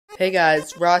Hey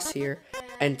guys, Ross here,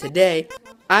 and today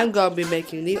I'm gonna be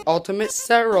making the ultimate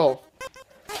cereal.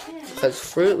 Because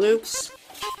Fruit Loops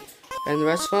and the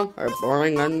rest of them are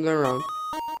boring on their own.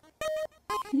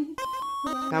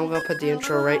 Now I'm gonna put the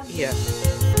intro right here.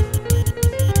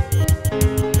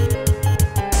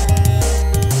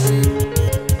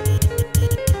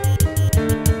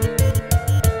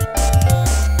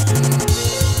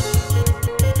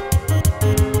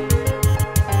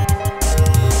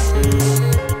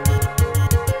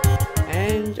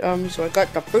 So I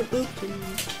got the Fruit Loops and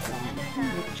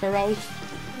churros.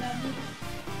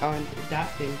 Oh, and that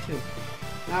thing too.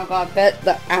 Now I gotta bet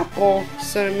the apple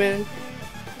cinnamon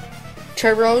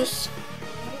churros.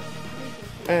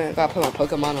 And I gotta put my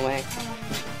Pokemon away.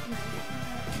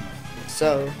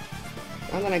 So,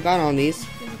 now that I got on these,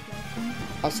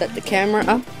 I'll set the camera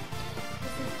up.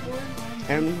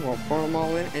 And we'll pour them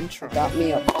all in and try. Got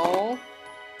me a ball.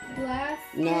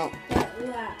 Now,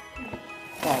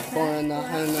 I'll pour in the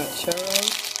honey nut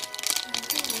churros.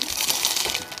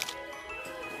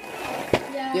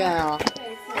 Yeah.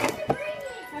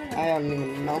 I don't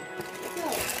even know.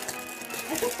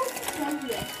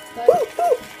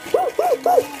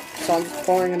 So I'm just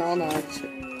pouring it on there.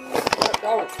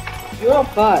 You're a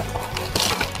butt.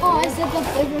 Oh, I said the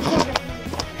flavor.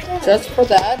 Just for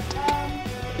that,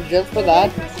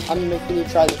 I'm making you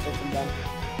try this if I'm done.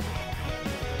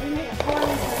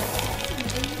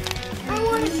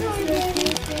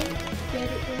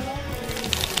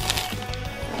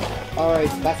 Alright,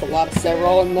 so that's a lot of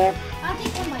cereal in there.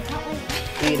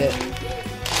 Eat it.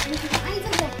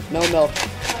 No milk.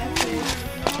 7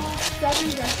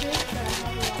 dresses, but I have a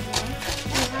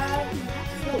lot more.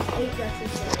 I have 8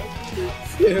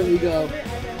 dresses. Here we go.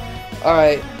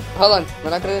 Alright, hold on.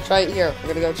 We're not gonna try it here.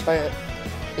 We're gonna go try it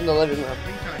in the living room.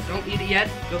 Don't eat it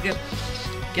yet. Go get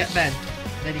Ben.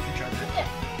 Then you can try that.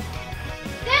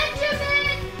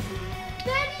 Benjamin!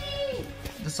 Benny!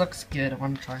 This looks good. I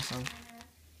want to try some.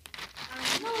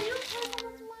 No, you don't try some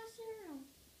of my cereal.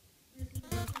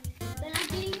 Then I'm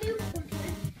getting you.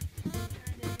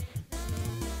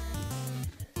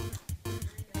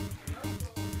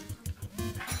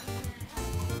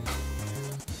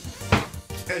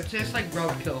 It tastes like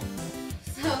roadkill.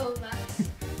 So that's...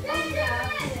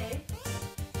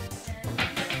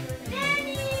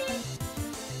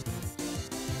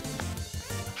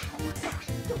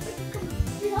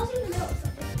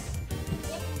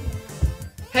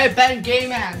 Hey Ben, gay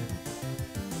man.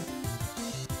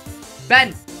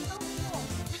 Ben,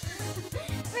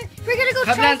 We're gonna go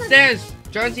come try downstairs.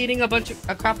 John's eating a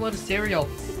crap load of cereal.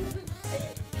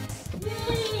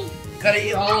 Gotta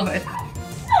eat all of it.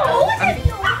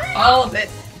 All of it.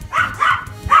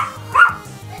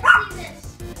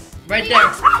 Right there.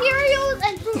 Cheerios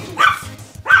and Fruit Loops.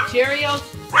 Cheerios,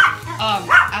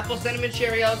 apple cinnamon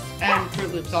Cheerios, and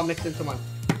Fruit Loops all mixed into one.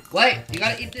 Wait, you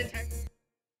gotta eat the entire.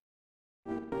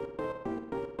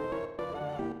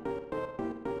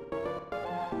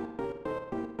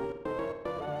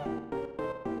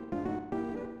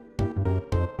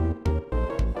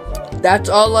 That's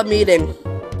all I'm eating.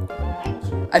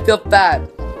 I feel bad.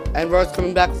 And Rose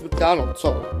coming back from McDonald's,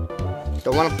 so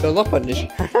don't want to fill up on this.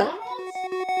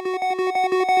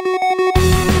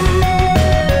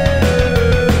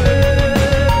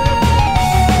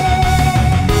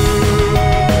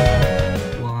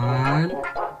 One,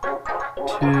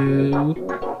 two,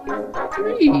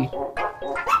 three.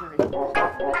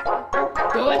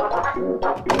 Do it.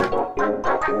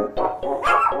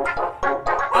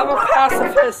 I'm a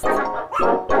pacifist.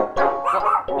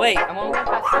 Wait, I'm only a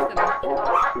pacifist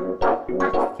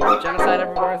and genocide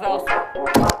everywhere else.